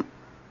am,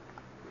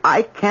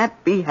 I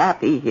can't be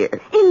happy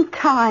here. In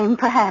time,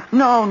 perhaps.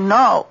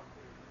 No.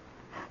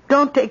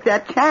 Don't take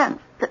that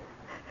chance.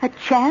 A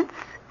chance?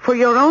 For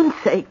your own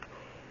sake.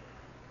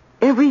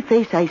 Every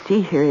face I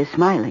see here is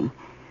smiling.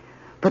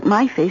 But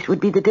my face would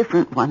be the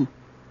different one.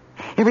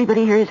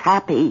 Everybody here is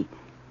happy.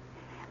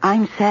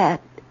 I'm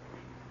sad.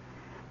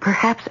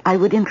 Perhaps I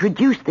would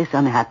introduce this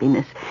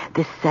unhappiness,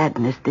 this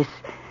sadness, this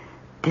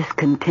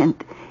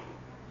discontent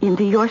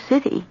into your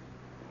city.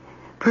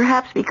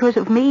 Perhaps because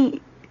of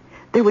me,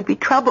 there would be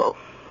trouble.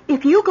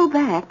 If you go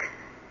back,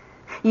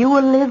 you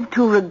will live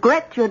to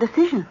regret your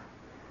decision.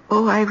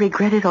 Oh, I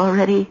regret it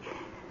already.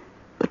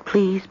 But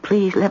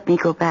please let me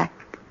go back.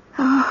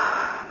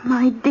 Oh,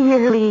 my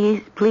dear.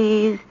 Please,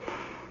 please.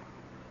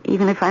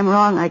 Even if I'm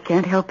wrong, I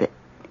can't help it.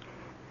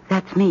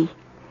 That's me.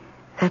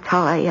 That's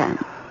how I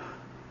am.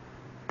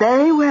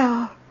 Very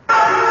well.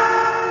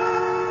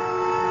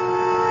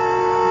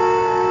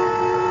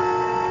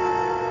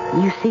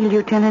 You see,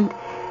 Lieutenant,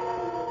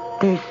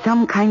 there's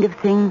some kind of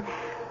thing,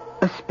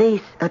 a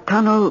space, a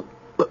tunnel,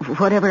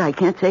 whatever, I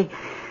can't say,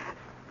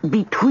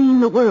 between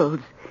the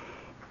worlds.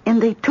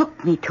 And they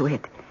took me to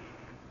it.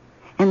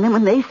 And then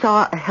when they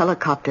saw a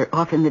helicopter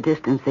off in the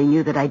distance, they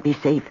knew that I'd be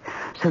safe.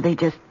 So they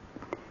just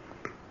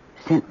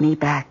sent me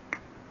back.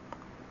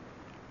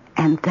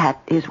 And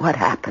that is what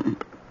happened.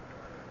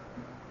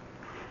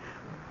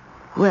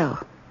 Well,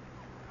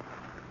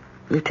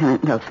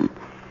 Lieutenant Nelson,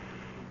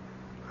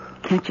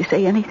 can't you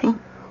say anything?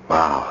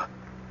 Wow.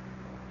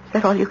 Is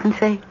that all you can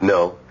say?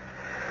 No.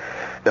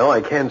 No,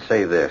 I can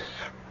say this.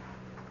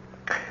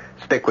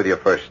 Stick with your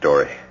first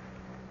story.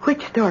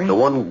 Which story? The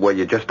one where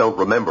you just don't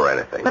remember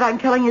anything. But I'm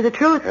telling you the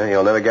truth. Yeah,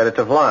 you'll never get it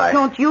to fly.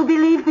 Don't you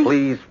believe me?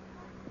 Please,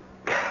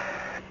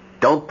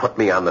 don't put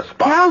me on the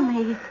spot. Tell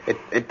me.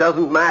 It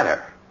doesn't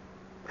matter.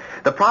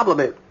 The problem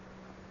is,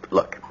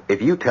 look,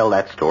 if you tell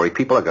that story,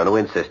 people are going to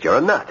insist you're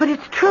a nut. But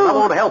it's true. Well, that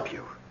won't help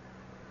you.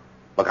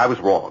 Look, I was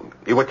wrong.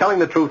 You were telling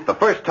the truth the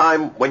first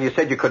time when you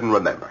said you couldn't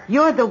remember.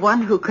 You're the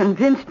one who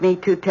convinced me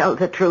to tell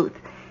the truth.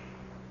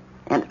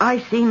 And I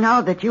see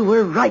now that you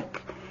were right.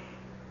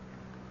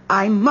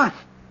 I must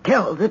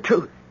tell the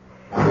truth.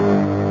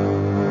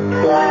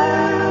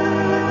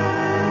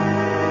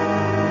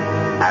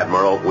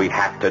 Admiral, we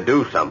have to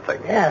do something.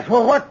 Yes,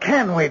 well, what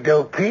can we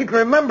do, Pete?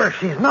 Remember,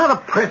 she's not a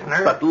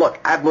prisoner. But look,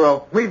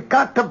 Admiral... We've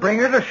got to bring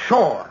her to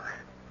shore.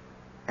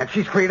 And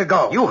she's free to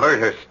go. You heard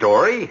her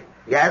story.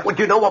 Yes. Would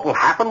you know what will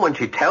happen when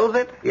she tells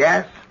it?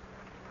 Yes.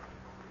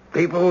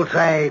 People will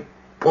say,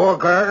 poor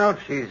girl,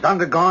 she's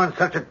undergone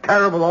such a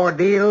terrible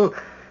ordeal.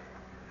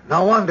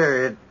 No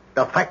wonder it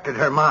affected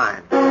her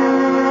mind.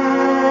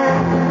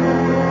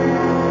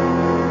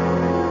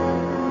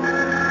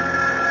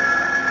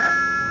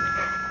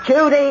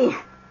 Judy!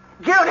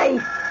 Judy!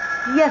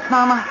 Yes,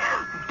 Mama.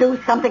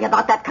 Do something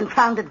about that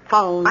confounded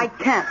phone. I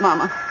can't,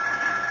 Mama.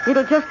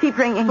 It'll just keep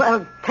ringing.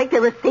 Well, take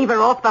the receiver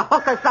off the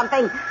hook or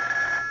something.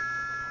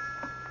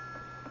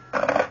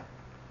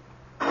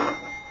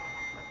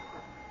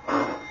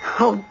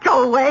 Oh,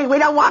 go away. We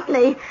don't want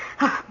any.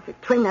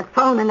 Between that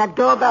phone and that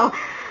doorbell.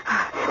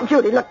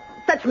 Judy, look,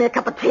 fetch me a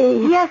cup of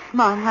tea. Yes,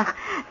 Mama.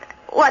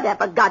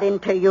 Whatever got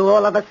into you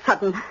all of a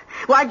sudden?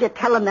 Why'd you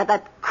tell him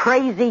that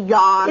crazy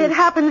yarn? It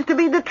happens to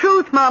be the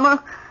truth,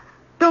 Mama.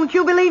 Don't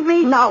you believe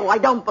me? No, I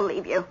don't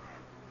believe you.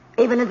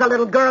 Even as a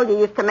little girl, you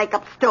used to make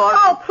up stories.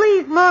 Oh,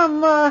 please,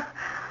 Mom.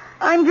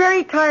 I'm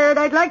very tired.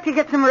 I'd like to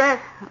get some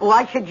rest.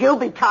 Why should you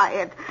be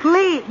tired?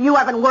 Please. You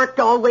haven't worked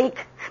all week.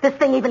 This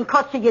thing even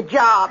cost you your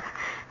job.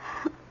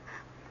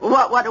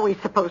 What are we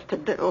supposed to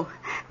do?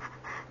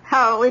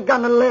 How are we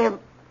going to live?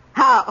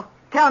 How?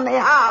 Tell me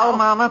how. Oh,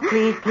 Mama,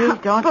 please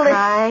don't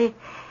cry.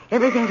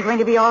 Everything's going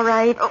to be all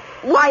right.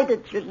 Why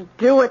did you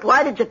do it?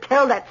 Why did you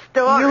tell that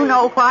story? You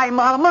know why,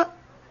 Mama.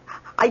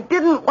 I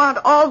didn't want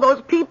all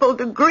those people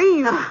to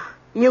grieve.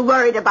 You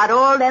worried about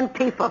all them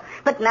people.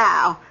 But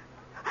now,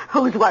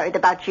 who's worried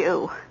about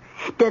you?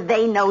 Do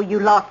they know you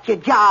lost your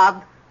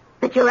job?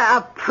 That you're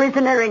a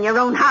prisoner in your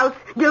own house?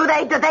 Do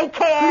they? Do they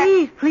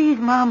care? Please,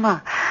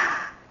 Mama.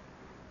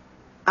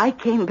 I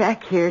came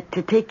back here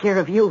to take care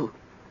of you.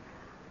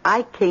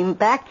 I came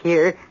back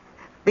here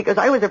because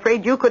I was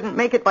afraid you couldn't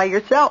make it by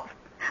yourself.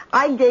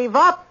 I gave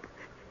up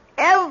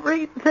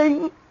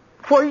everything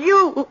for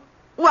you.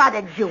 What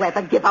did you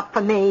ever give up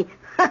for me?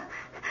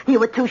 You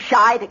were too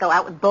shy to go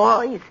out with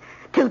boys.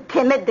 Too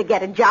timid to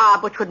get a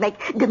job which would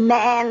make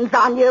demands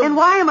on you. And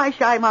why am I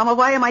shy, Mama?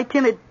 Why am I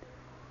timid?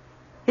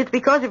 It's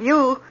because of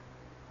you.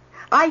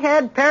 I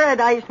had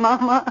paradise,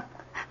 Mama.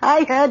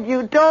 I had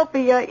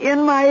utopia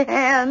in my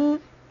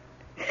hands.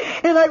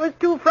 And I was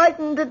too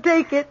frightened to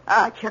take it.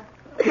 You're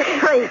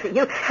crazy.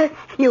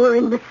 You were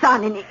in the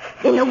sun,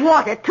 in the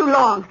water too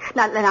long.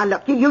 Now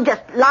look, you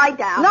just lie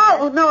down.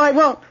 No, I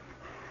won't.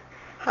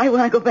 I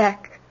want to go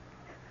back.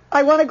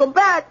 I want to go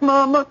back,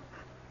 Mama.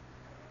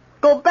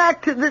 Go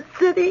back to the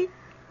city.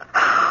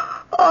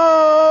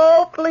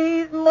 Oh,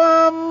 please,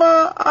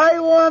 Mama. I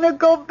want to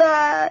go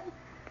back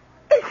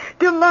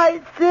to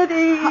my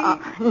city.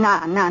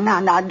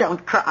 No,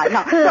 don't cry.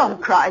 No,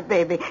 don't cry,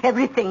 baby.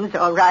 Everything's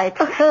all right.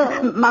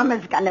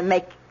 Mama's going to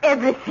make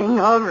everything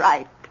all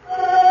right.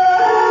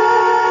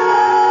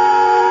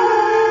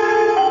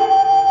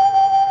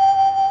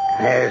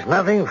 There's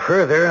nothing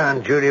further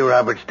on Judy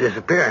Roberts'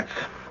 disappearance.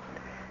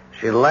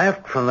 She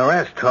left from the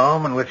rest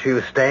home in which she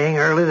was staying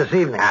early this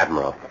evening.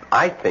 Admiral,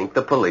 I think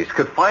the police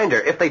could find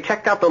her if they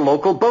checked out the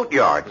local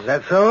boatyards. Is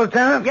that so,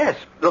 Lieutenant? Yes.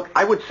 Look,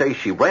 I would say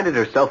she rented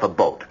herself a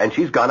boat, and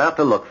she's gone out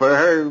to look for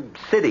her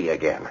city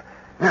again.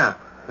 Yeah,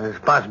 there's a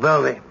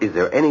possibility. Is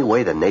there any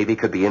way the Navy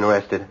could be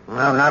interested?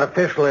 Well, not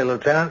officially,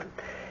 Lieutenant.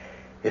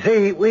 You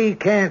see, we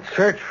can't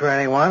search for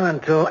anyone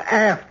until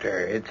after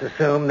it's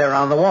assumed they're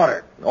on the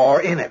water, or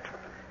in it.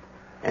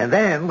 And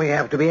then we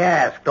have to be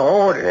asked or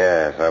ordered.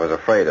 Yes, I was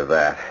afraid of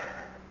that.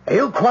 Are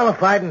you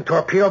qualified in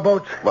torpedo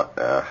boats? What?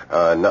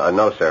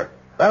 No, sir.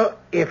 Well,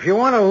 if you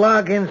want to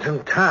log in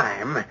some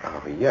time...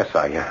 Oh, yes,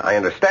 I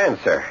understand,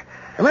 sir.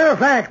 As a matter of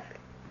fact,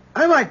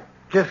 I might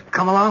just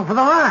come along for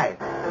the ride.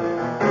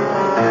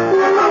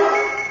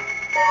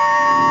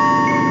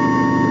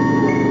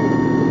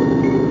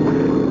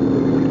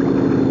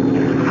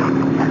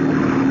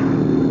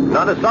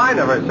 Not a sign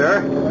of her,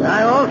 sir.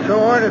 I also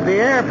ordered the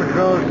air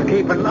patrols to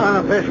keep an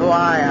unofficial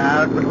eye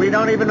out, but we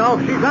don't even know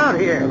if she's out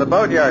here. The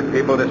boatyard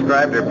people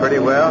described her pretty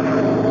well.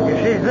 If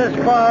she's this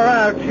far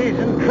out, she's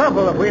in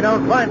trouble if we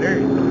don't find her.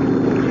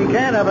 She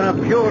can't have enough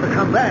fuel to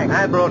come back.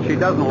 Admiral, she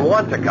doesn't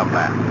want to come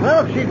back.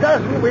 Well, if she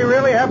doesn't, we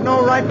really have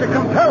no right to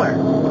compel her.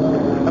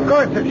 Of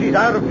course, if she's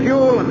out of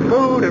fuel and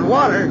food and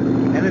water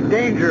and in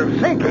danger of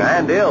sinking.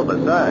 And ill,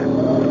 besides.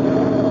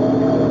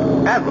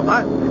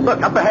 Admiral,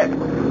 look, up ahead.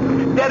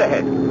 Dead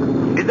ahead.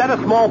 Is that a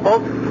small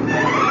boat?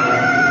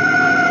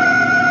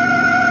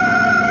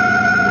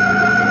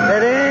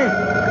 Steady.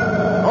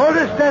 Hold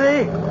her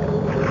steady.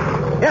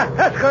 Yeah,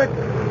 that's good.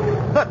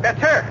 Look, that's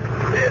her.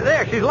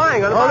 There, she's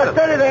lying on the Hold her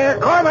bottom. steady there.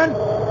 Corman,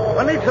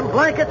 we'll need some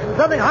blankets and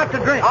something hot to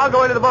drink. I'll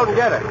go into the boat and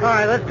get her. All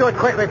right, let's do it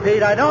quickly,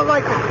 Pete. I don't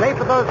like the shape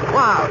of those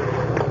clouds.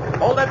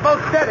 Hold that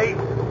boat steady.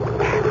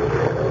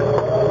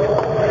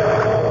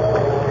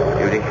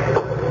 Judy.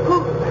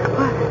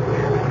 What?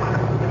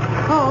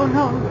 Oh,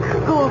 no.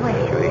 Go away.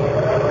 Judy,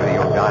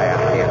 you'll die out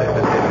here. There's a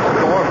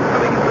storm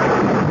coming.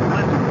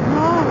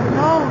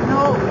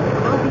 No.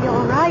 I'll be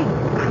all right.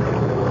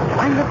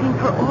 I'm looking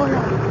for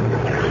Aura.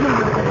 She'll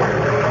know that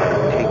I'm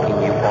Taking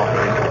you off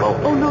this boat.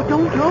 Oh, no,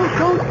 don't,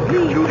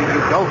 please. Judy, you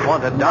don't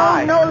want to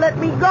die. No, let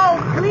me go,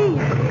 please.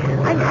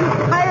 I'm too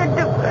tired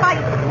to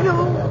fight you.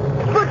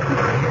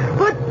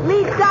 Put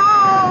me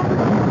down.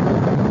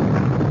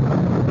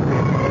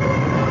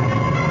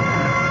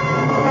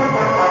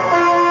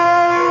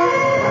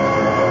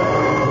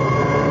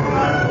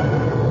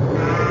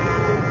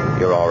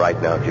 You're all right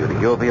now, Judy.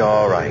 You'll be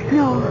all right.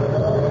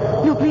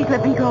 No, please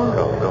let me go.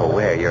 Go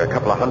where? You're a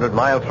couple of 100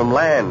 miles from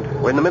land.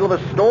 We're in the middle of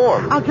a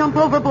storm. I'll jump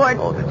overboard.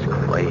 Oh, that's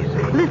crazy.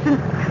 Listen.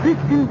 Can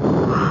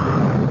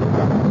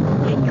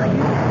you hear it?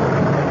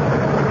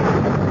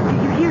 Do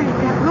you hear it?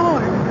 That roar.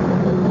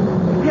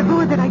 That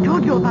roar that I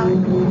told you about.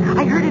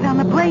 I heard it on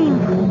the plane.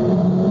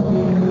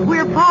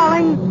 We're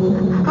falling.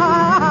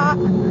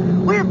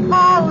 We're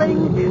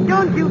falling.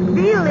 Don't you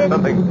feel it?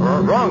 Something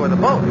wrong with the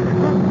boat.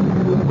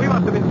 We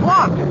must have been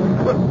swamped.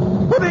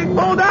 We're being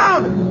pulled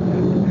down.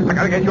 I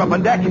gotta get you up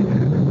on deck.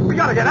 We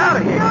gotta get out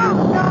of here. No.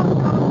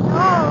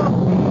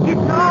 It's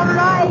all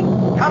right.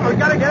 Come, we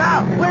gotta get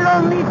out. We're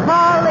only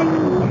falling.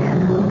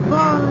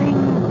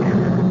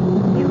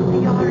 You'll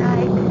be all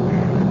right.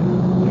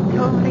 It's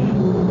only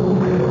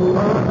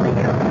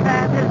a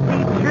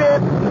fantasy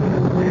trip.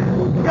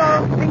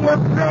 Don't be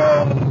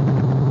afraid.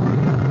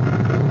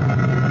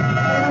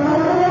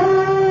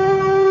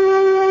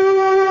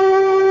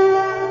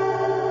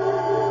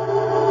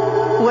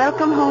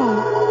 Welcome home.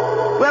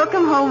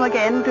 Welcome home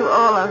again to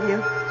all of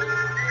you.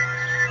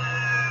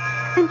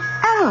 And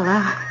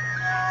Ella,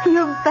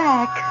 you're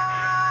back.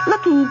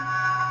 Looking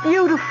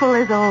beautiful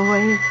as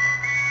always.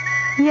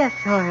 Yes,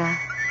 Aura.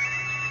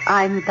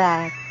 I'm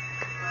back.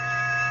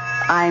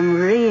 I'm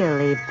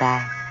really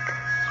back.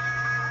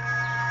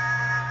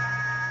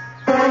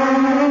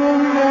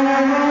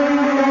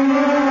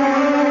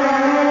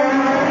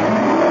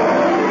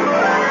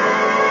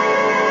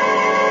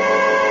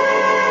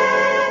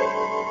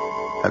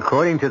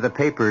 According to the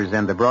papers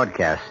and the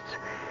broadcasts,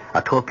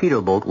 a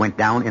torpedo boat went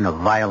down in a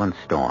violent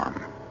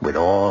storm with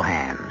all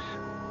hands.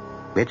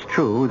 It's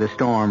true the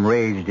storm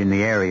raged in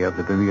the area of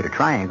the Bermuda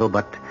Triangle,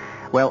 but,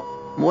 well,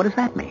 what does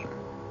that mean?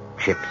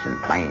 Ships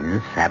and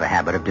planes have a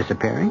habit of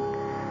disappearing.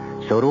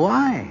 So do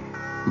I,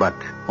 but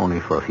only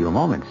for a few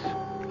moments.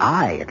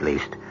 I, at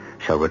least,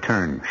 shall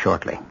return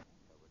shortly.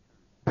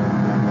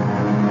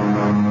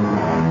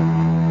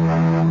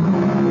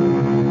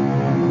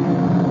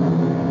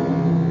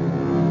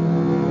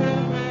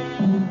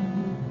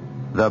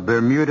 The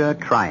Bermuda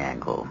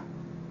Triangle.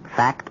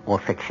 Fact or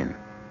fiction?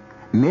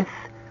 Myth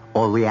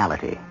or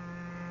reality?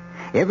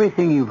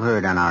 Everything you've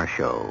heard on our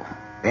show,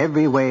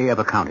 every way of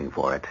accounting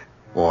for it,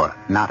 or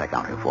not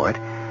accounting for it,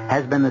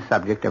 has been the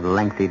subject of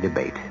lengthy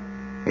debate.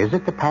 Is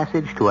it the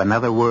passage to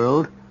another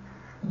world?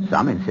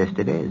 Some insist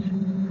it is.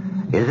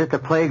 Is it the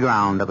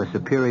playground of a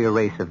superior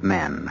race of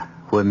men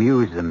who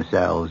amuse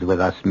themselves with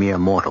us mere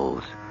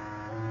mortals?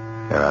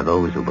 There are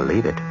those who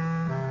believe it.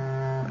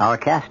 Our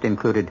cast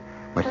included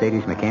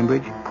Mercedes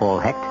McCambridge, Paul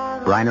Hecht,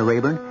 Bryna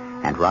Rayburn,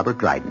 and Robert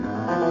Dryden.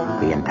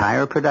 The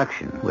entire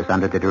production was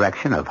under the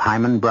direction of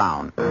Hyman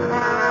Brown.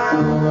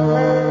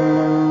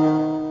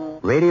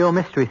 Radio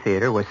Mystery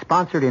Theater was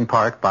sponsored in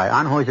part by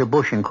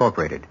Anheuser-Busch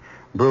Incorporated,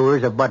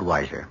 brewers of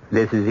Budweiser.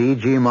 This is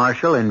E.G.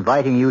 Marshall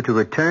inviting you to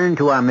return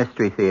to our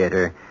Mystery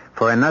Theater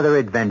for another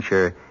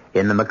adventure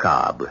in the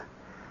macabre.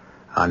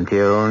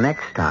 Until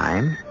next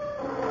time,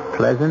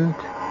 pleasant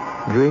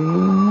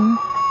dreams.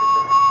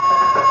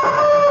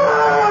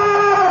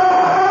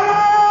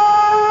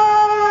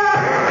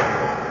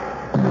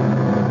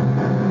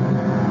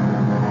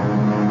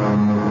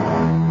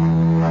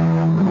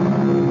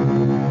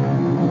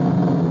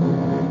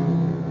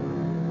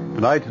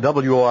 Tonight's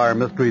WR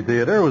Mystery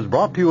Theater was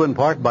brought to you in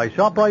part by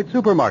ShopRite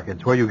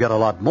Supermarkets, where you get a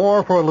lot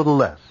more for a little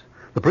less.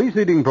 The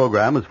preceding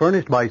program is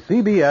furnished by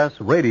CBS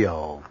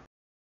Radio.